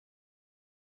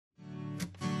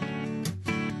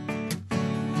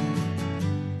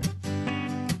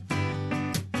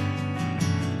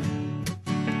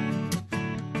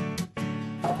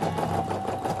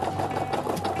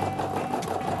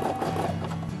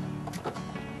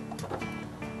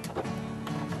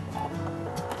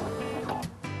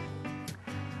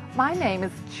My name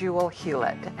is Jewell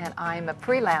Hulitt, and I'm a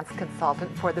freelance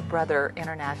consultant for the Brother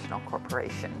International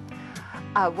Corporation.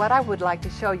 What I would like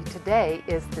to show you today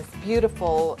is this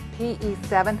beautiful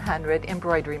PE-700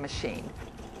 embroidery machine.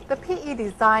 The PE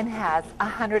design has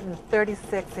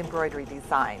 136 embroidery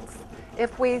designs.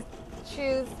 If we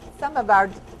choose some of our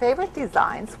favorite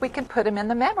designs, we can put them in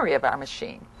the memory of our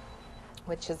machine,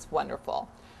 which is wonderful.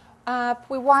 If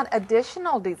we want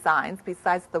additional designs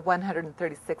besides the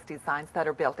 136 designs that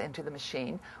are built into the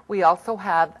machine, we also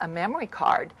have a memory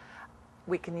card.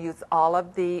 We can use all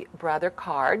of the Brother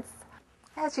cards.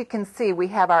 As you can see, we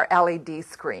have our LED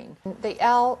screen. The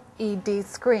LED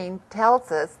screen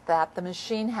tells us that the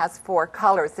machine has 4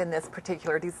 colors in this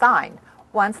particular design.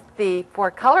 Once the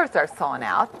 4 colors are sewn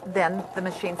out, then the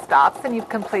machine stops and you've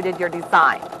completed your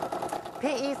design.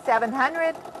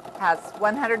 PE-700 has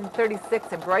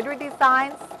 136 embroidery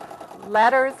designs,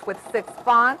 letters with 6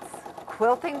 fonts,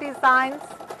 quilting designs.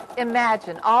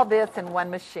 Imagine all this in one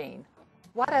machine.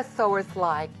 What a sewer's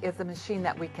like is a machine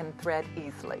that we can thread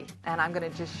easily, and I'm going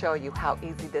to just show you how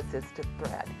easy this is to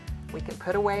thread. We can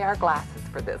put away our glasses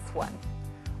for this one.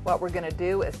 What we're going to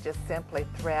do is just simply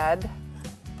thread,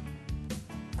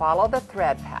 follow the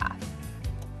thread path,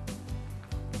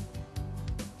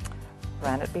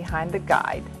 run it behind the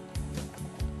guide.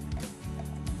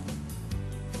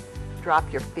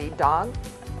 Drop your feed dog,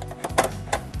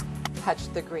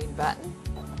 touch the green button,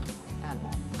 and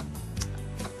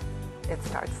it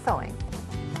starts sewing.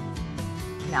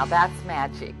 Now that's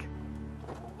magic.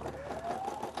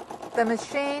 The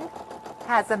machine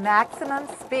has a maximum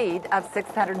speed of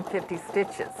 650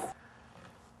 stitches.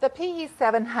 The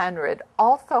PE-700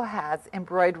 also has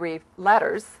embroidery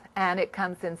letters, and it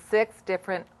comes in 6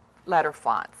 different letter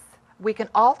fonts. We can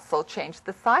also change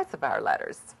the size of our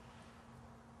letters.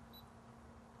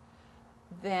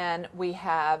 Then we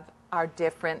have our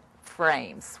different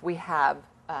frames. We have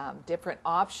different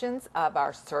options of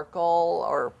our circle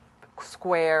or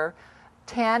square,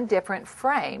 10 different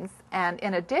frames, and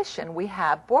in addition we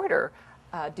have border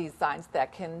designs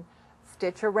that can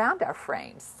stitch around our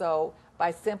frames. So by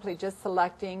simply just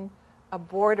selecting a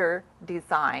border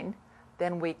design,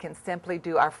 then we can simply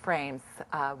do our frames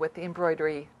with the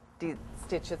embroidery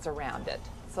stitches around it.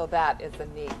 So that is a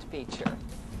neat feature.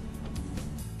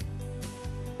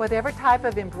 Whatever type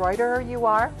of embroiderer you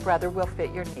are, Brother will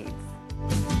fit your needs.